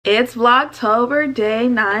It's Vlogtober day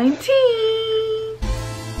 19.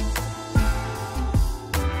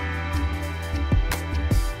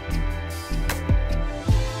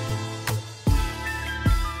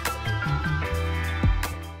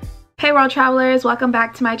 Hey world travelers, welcome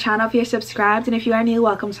back to my channel. If you're subscribed and if you are new,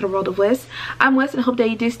 welcome to the world of Wiz. I'm Wiz and hope that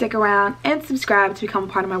you do stick around and subscribe to become a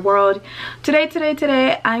part of my world.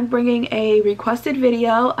 Today I'm bringing a requested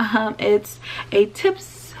video. It's a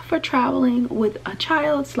tips for traveling with a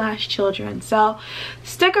child / children. So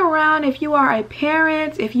stick around if you are a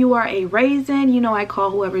parent, if you are a raisin. You know I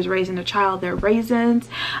call whoever's raising a child their raisins.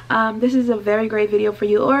 This is a very great video for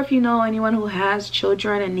you, or if you know anyone who has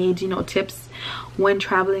children and needs, tips when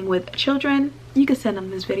traveling with children, you can send them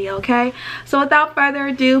this video, okay? So without further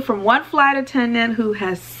ado, from one flight attendant who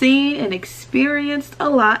has seen and experienced a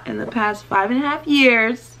lot in the past 5.5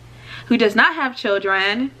 years, who does not have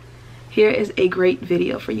children, here is a great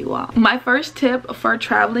video for you all. My first tip for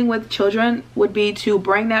traveling with children would be to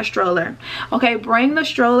bring that stroller. Okay, bring the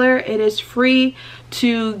stroller. It is free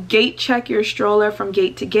to gate check your stroller from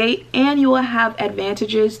gate to gate, and you will have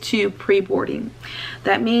advantages to pre-boarding.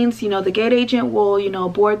 That means, the gate agent will,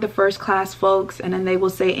 board the first class folks, and then they will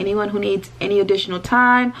say anyone who needs any additional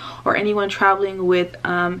time or anyone traveling with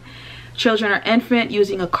children or infant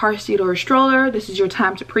using a car seat or a stroller, this is your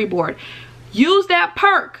time to pre-board. Use that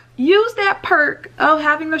perk of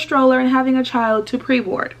having the stroller and having a child to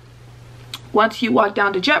pre-board. Once you walk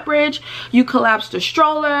down to jet bridge, you collapse the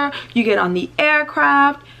stroller, you get on the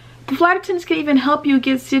aircraft. The flight attendants can even help you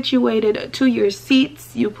get situated to your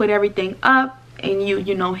seats. You put everything up and you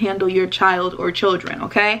handle your child or children,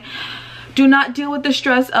 okay? Do not deal with the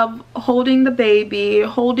stress of holding the baby,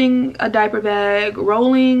 holding a diaper bag,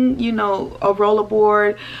 rolling, a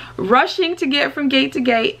rollerboard, rushing to get from gate to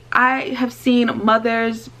gate. I have seen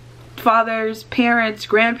mothers, fathers, parents,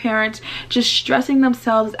 grandparents just stressing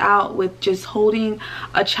themselves out with just holding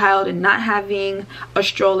a child and not having a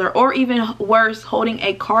stroller, or even worse, holding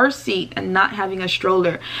a car seat and not having a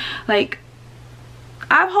stroller. Like,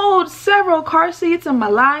 I've held several car seats in my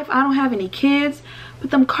life. I don't have any kids, but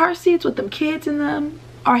them car seats with them kids in them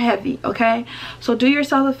are heavy, okay? So do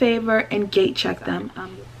yourself a favor and gate check them.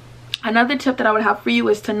 Another tip that I would have for you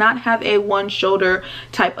is to not have a one shoulder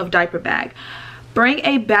type of diaper bag. Bring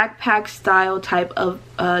a backpack style type of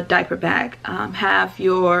diaper bag. Have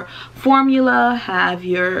your formula, have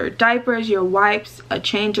your diapers, your wipes, a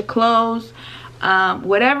change of clothes,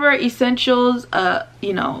 whatever essentials, a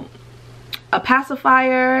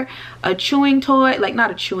pacifier, a chewing toy, like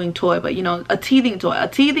not a chewing toy, but a teething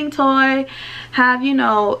toy, have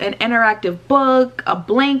an interactive book, a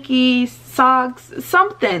blankie, socks,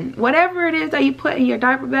 something, whatever it is that you put in your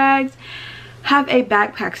diaper bags. Have a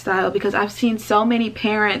backpack style, because I've seen so many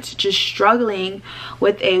parents just struggling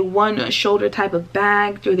with a one shoulder type of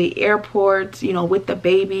bag through the airports, with the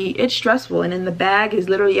baby. It's stressful, and then the bag is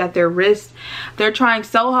literally at their wrist. They're trying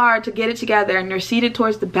so hard to get it together, and they're seated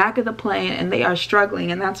towards the back of the plane and they are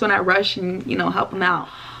struggling, and that's when I rush and help them out.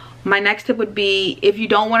 My next tip would be, if you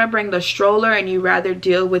don't want to bring the stroller and you rather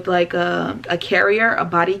deal with like a carrier, a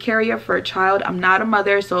body carrier for a child. I'm not a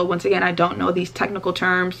mother, so once again, I don't know these technical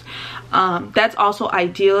terms. That's also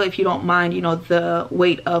ideal if you don't mind, the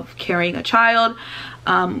weight of carrying a child.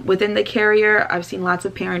 Within the carrier, I've seen lots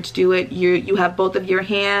of parents do it. You have both of your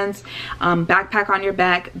hands, backpack on your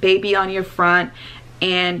back, baby on your front,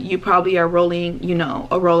 and you probably are rolling,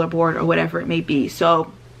 a rollerboard or whatever it may be.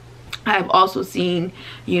 So I've also seen,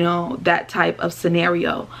 that type of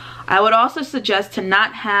scenario. I would also suggest to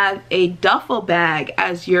not have a duffel bag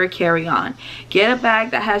as your carry-on. Get a bag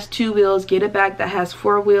that has 2 wheels, get a bag that has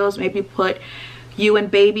 4 wheels, maybe put you and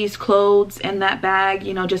baby's clothes in that bag,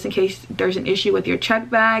 just in case there's an issue with your check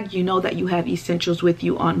bag, that you have essentials with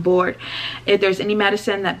you on board. If there's any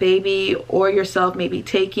medicine that baby or yourself may be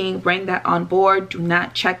taking, bring that on board. Do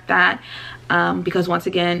not check that. Because once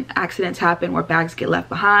again, accidents happen where bags get left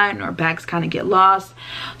behind or bags kind of get lost.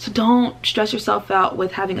 So don't stress yourself out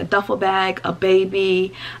with having a duffel bag, a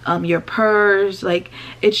baby, your purse. Like,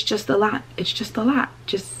 it's just a lot. It's just a lot.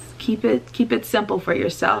 Just keep it simple for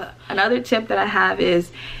yourself. Another tip that I have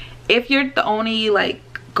is, if you're the only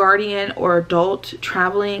guardian or adult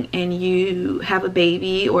traveling and you have a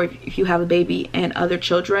baby, or if you have a baby and other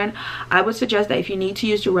children, I would suggest that if you need to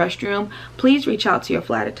use the restroom, please reach out to your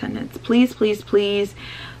flight attendants. Please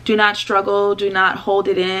do not struggle, do not hold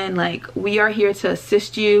it in. We are here to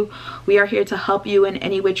assist you, we are here to help you in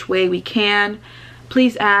any which way we can.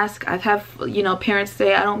 please ask. I've had, you know, parents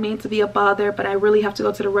say, I don't mean to be a bother, but I really have to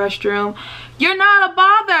go to the restroom. You're not a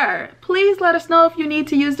bother. Please let us know if you need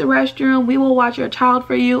to use the restroom. We will watch your child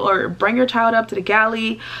for you, or bring your child up to the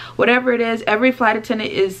galley, whatever it is. Every flight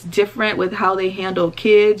attendant is different with how they handle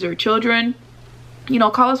kids or children. You know,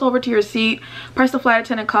 call us over to your seat, press the flight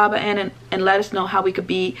attendant call button, and let us know how we could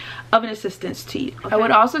be of an assistance to you. Okay? I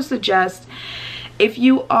would also suggest, if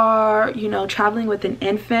you are, you know, traveling with an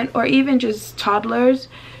infant or even just toddlers,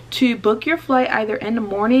 to book your flight either in the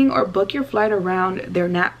morning or book your flight around their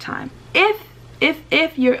nap time.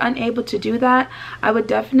 If you're unable to do that, I would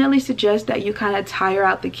definitely suggest that you kind of tire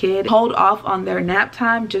out the kid, hold off on their nap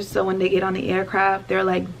time, just so when they get on the aircraft, they're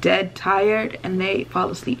like dead tired and they fall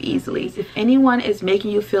asleep easily. If anyone is making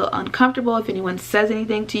you feel uncomfortable, if anyone says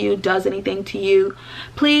anything to you, does anything to you,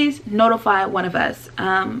 please notify one of us.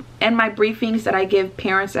 In my briefings that I give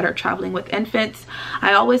parents that are traveling with infants,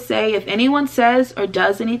 I always say, if anyone says or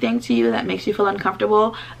does anything to you that makes you feel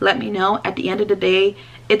uncomfortable, let me know. At the end of the day,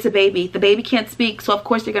 it's a baby. The baby can't speak, so of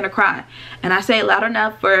course they're gonna cry. And I say it loud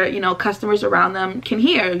enough for, you know, customers around them can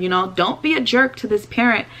hear. You know, don't be a jerk to this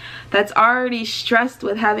parent that's already stressed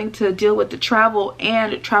with having to deal with the travel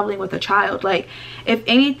and traveling with a child. Like, if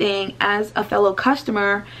anything, as a fellow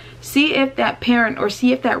customer, see if that parent or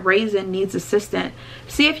see if that raisin needs assistance.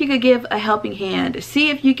 See if you could give a helping hand. See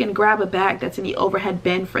if you can grab a bag that's in the overhead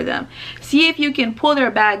bin for them. See if you can pull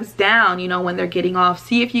their bags down, you know, when they're getting off.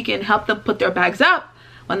 See if you can help them put their bags up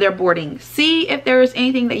when they're boarding. See if there's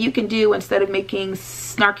anything that you can do instead of making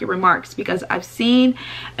snarky remarks, because I've seen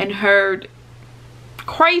and heard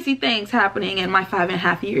crazy things happening in my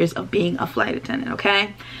 5.5 years of being a flight attendant.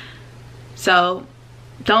 Okay, so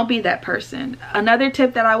don't be that person. Another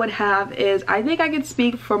tip that I would have is, I think I could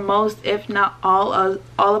speak for most, if not all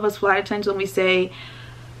of us flight attendants, when we say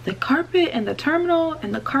the carpet in the terminal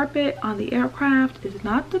and the carpet on the aircraft is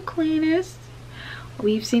not the cleanest.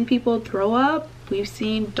 We've seen people throw up. We've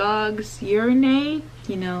seen dogs urinate.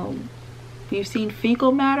 You know, we've seen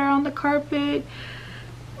fecal matter on the carpet.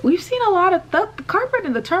 We've seen a lot of the carpet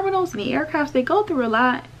in the terminals and the aircrafts. They go through a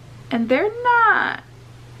lot, and they're not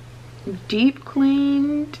deep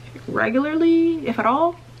cleaned regularly, if at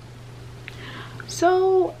all.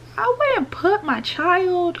 So I wouldn't put my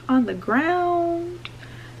child on the ground.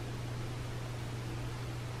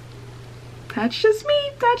 That's just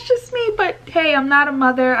me. But hey, I'm not a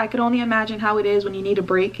mother. I could only imagine how it is when you need a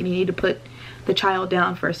break and you need to put the child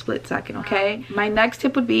down for a split second. Okay, my next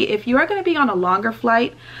tip would be, if you are going to be on a longer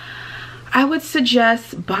flight, I would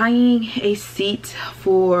suggest buying a seat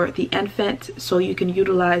for the infant so you can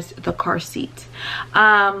utilize the car seat.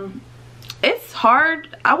 It's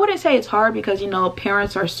hard. I wouldn't say it's hard, because, you know,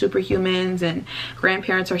 parents are superhumans and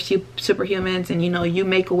grandparents are superhumans, and, you know, you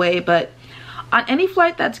make a way. But on any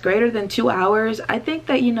flight that's greater than 2 hours, I think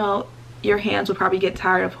that, you know, your hands would probably get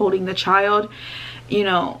tired of holding the child. You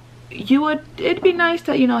know, it'd be nice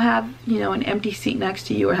to, you know, have, you know, an empty seat next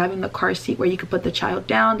to you, or having the car seat where you could put the child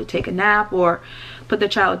down to take a nap, or put the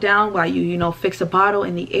child down while you know, fix a bottle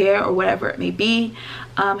in the air, or whatever it may be.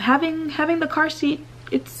 Having the car seat,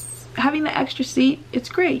 having the extra seat, it's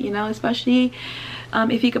great, you know, especially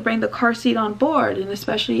if you could bring the car seat on board, and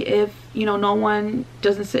especially if, you know, no one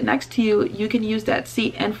doesn't sit next to you, you can use that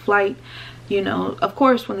seat in flight. You know, of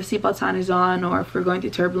course, when the seatbelt sign is on, or if we're going through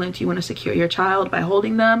turbulence, you want to secure your child by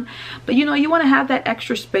holding them. But, you know, you want to have that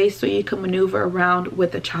extra space so you can maneuver around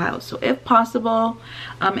with the child. So if possible,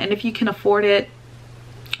 and if you can afford it,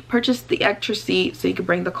 purchase the extra seat so you can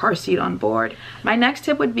bring the car seat on board. My next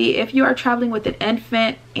tip would be, if you are traveling with an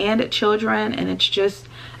infant and children and it's just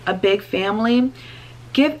a big family,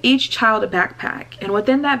 give each child a backpack, and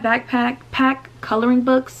within that backpack, pack coloring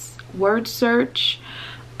books, word search,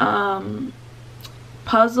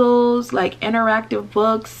 puzzles, like interactive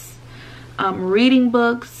books, reading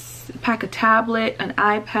books, pack a tablet, an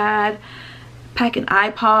iPad, pack an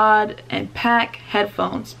iPod, and pack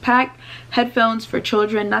headphones. Pack headphones for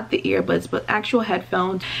children, not the earbuds, but actual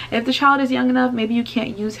headphones. If the child is young enough, maybe you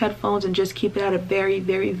can't use headphones and just keep it at a very,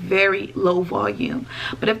 very, very low volume.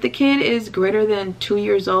 But if the kid is greater than 2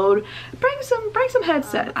 years old, bring some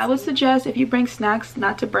headsets. I would suggest, if you bring snacks,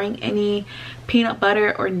 not to bring any peanut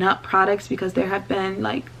butter or nut products, because there have been,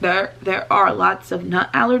 like, there are lots of nut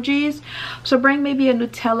allergies. So bring maybe a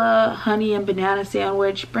Nutella, honey, and banana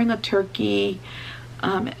sandwich. Bring a turkey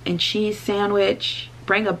and cheese sandwich.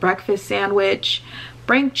 Bring a breakfast sandwich.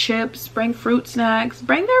 Bring chips. Bring fruit snacks.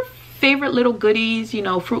 Bring their favorite little goodies, you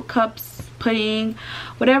know, fruit cups, pudding,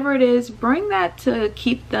 whatever it is. Bring that to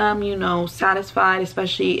keep them, you know, satisfied,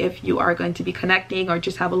 especially if you are going to be connecting or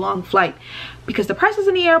just have a long flight, because the prices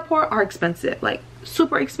in the airport are expensive. Like,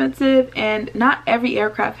 super expensive, and not every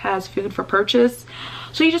aircraft has food for purchase,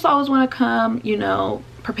 so you just always want to come, you know,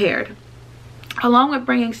 prepared. Along with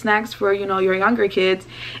bringing snacks for, you know, your younger kids.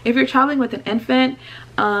 If you're traveling with an infant,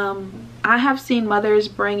 I have seen mothers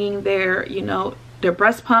bringing their, you know, their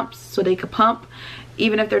breast pumps so they could pump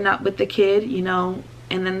even if they're not with the kid, you know,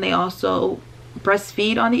 and then they also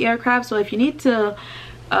breastfeed on the aircraft. So if you need to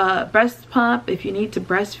breast pump, if you need to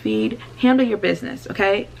breastfeed, handle your business,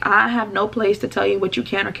 okay? I have no place to tell you what you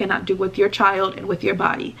can or cannot do with your child and with your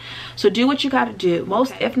body. So do what you got to do.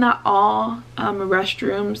 Most, if not all,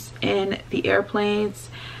 restrooms in the airplanes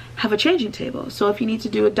have a changing table. So if you need to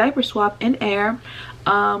do a diaper swap in air,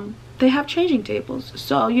 they have changing tables.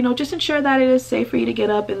 So, you know, just ensure that it is safe for you to get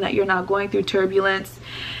up and that you're not going through turbulence,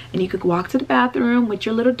 and you could walk to the bathroom with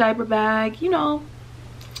your little diaper bag, you know,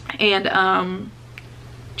 and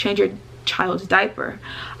change your child's diaper.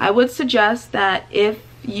 I would suggest that if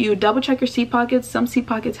you double check your seat pockets, some seat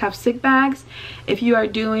pockets have sick bags. If you are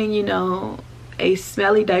doing, you know, a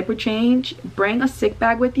smelly diaper change, bring a sick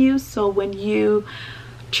bag with you, so when you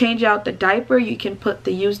change out the diaper, you can put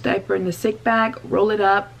the used diaper in the sick bag, roll it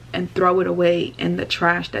up, and throw it away in the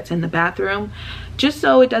trash that's in the bathroom, just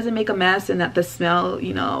so it doesn't make a mess and that the smell,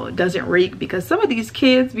 you know, doesn't reek, because some of these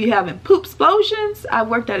kids be having poop explosions. I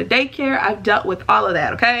worked at a daycare, I've dealt with all of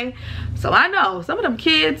that, okay? So I know some of them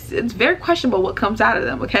kids, it's very questionable what comes out of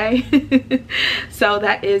them, okay? So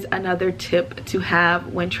that is another tip to have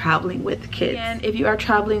when traveling with kids. And if you are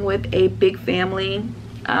traveling with a big family,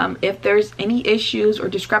 if there's any issues or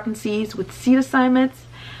discrepancies with seat assignments,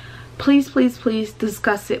 please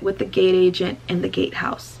discuss it with the gate agent in the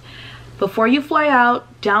gatehouse. Before you fly out,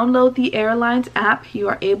 download the AIRLINE's app. You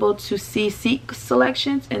are able to see seat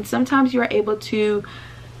selections, and sometimes you are able to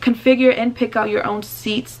configure and pick out your own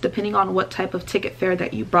seats depending on what type of ticket fare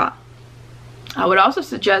that you brought. I would also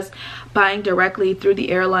suggest buying directly through the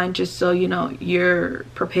airline, just so you know you're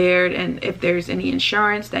prepared, and if there's any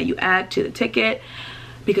insurance that you add to the ticket,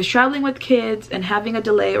 because traveling with kids and having a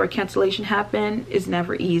delay or cancellation happen is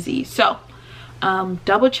never easy. So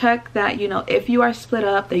double check that, you know, if you are split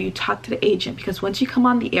up, that you talk to the agent, because once you come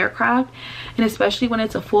on the aircraft, and especially when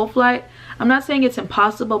it's a full flight, I'm not saying it's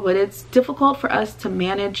impossible, but it's difficult for us to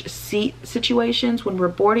manage seat situations when we're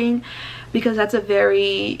boarding, because that's a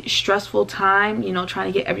very stressful time, you know,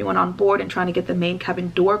 trying to get everyone on board and trying to get the main cabin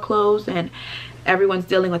door closed, and everyone's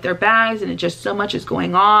dealing with their bags, and it just so much is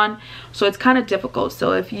going on, so it's kind of difficult.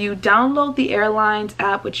 So if you download the airlines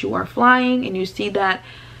app which you are flying, and you see that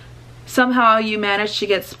somehow you managed to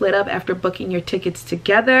get split up after booking your tickets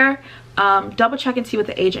together, double check and see what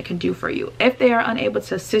the agent can do for you. If they are unable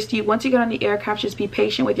to assist you, once you get on the aircraft, just be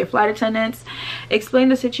patient with your flight attendants, explain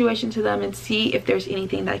the situation to them, and see if there's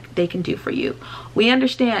anything that they can do for you. We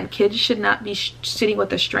understand kids should not be sitting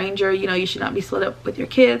with a stranger, you know, you should not be split up with your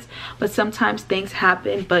kids, but sometimes things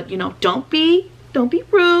happen. But, you know, don't be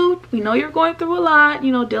rude. We know you're going through a lot,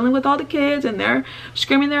 you know, dealing with all the kids and they're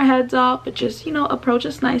screaming their heads off, but just, you know, approach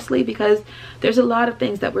us nicely, because there's a lot of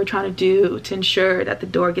things that we're trying to do to ensure that the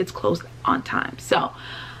door gets closed on time. So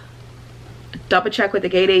double check with the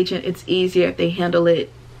gate agent. It's easier if they handle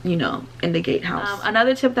it, you know, in the gatehouse.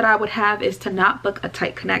 Another tip that I would have is to not book a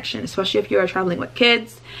tight connection, especially if you are traveling with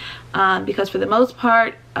kids, because for the most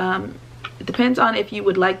part, it depends on if you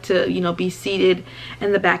would like to, you know, be seated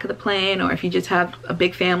in the back of the plane, or if you just have a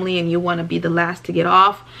big family and you want to be the last to get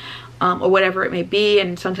off, or whatever it may be,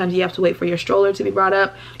 and sometimes you have to wait for your stroller to be brought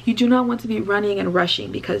up. You do not want to be running and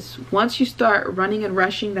rushing, because once you start running and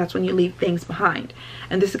rushing, that's when you leave things behind.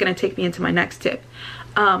 And this is going to take me into my next tip.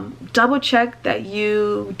 Double check that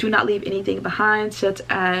you do not leave anything behind, such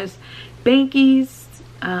as bankies,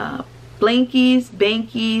 blankies,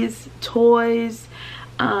 bankies, toys,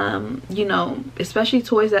 you know, especially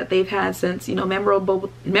toys that they've had since, you know,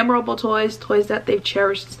 memorable toys that they've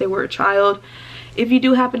cherished since they were a child. If you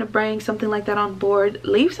do happen to bring something like that on board,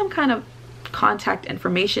 leave some kind of contact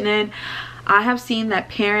information in. I have seen that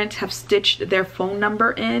parents have stitched their phone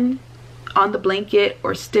number in on the blanket,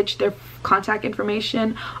 or stitched their contact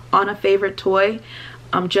information on a favorite toy,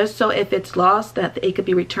 just so if it's lost, that it could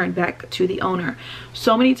be returned back to the owner.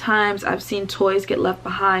 So many times I've seen toys get left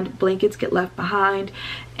behind, blankets get left behind,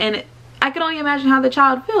 and I can only imagine how the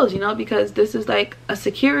child feels, you know, because this is like a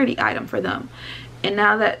security item for them, and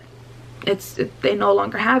now that they no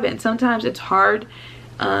longer have it. And sometimes it's hard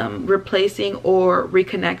replacing or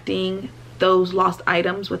reconnecting those lost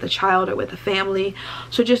items with a child or with a family.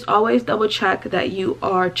 So just always double check that you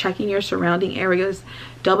are checking your surrounding areas.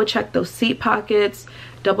 Double check those seat pockets,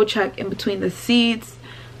 double check in between the seats,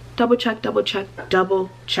 double check double check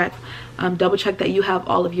that you have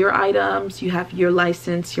all of your items, you have your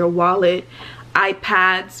license, your wallet,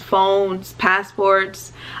 iPads, phones,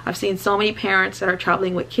 passports. I've seen so many parents that are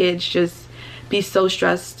traveling with kids just be so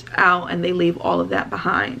stressed out and they leave all of that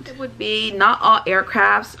behind. It would be not all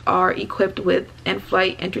aircrafts are equipped with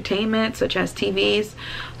in-flight entertainment such as TVs,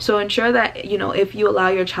 so ensure that, you know, if you allow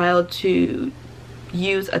your child to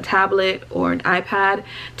use a tablet or an iPad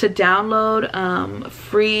to download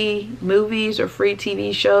free movies or free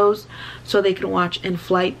TV shows so they can watch in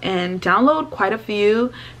flight, and download quite a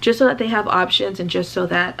few just so that they have options and just so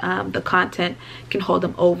that the content can hold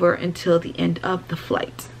them over until the end of the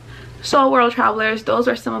flight. So world travelers, those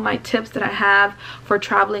are some of my tips that I have for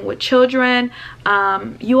traveling with children.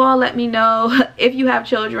 You all let me know if you have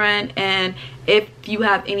children and if you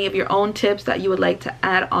have any of your own tips that you would like to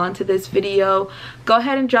add on to this video. Go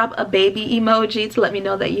ahead and drop a baby emoji to let me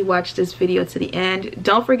know that you watched this video to the end.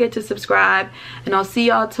 Don't forget to subscribe, and I'll see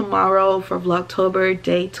y'all tomorrow for Vlogtober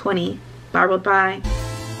day 20. Bye.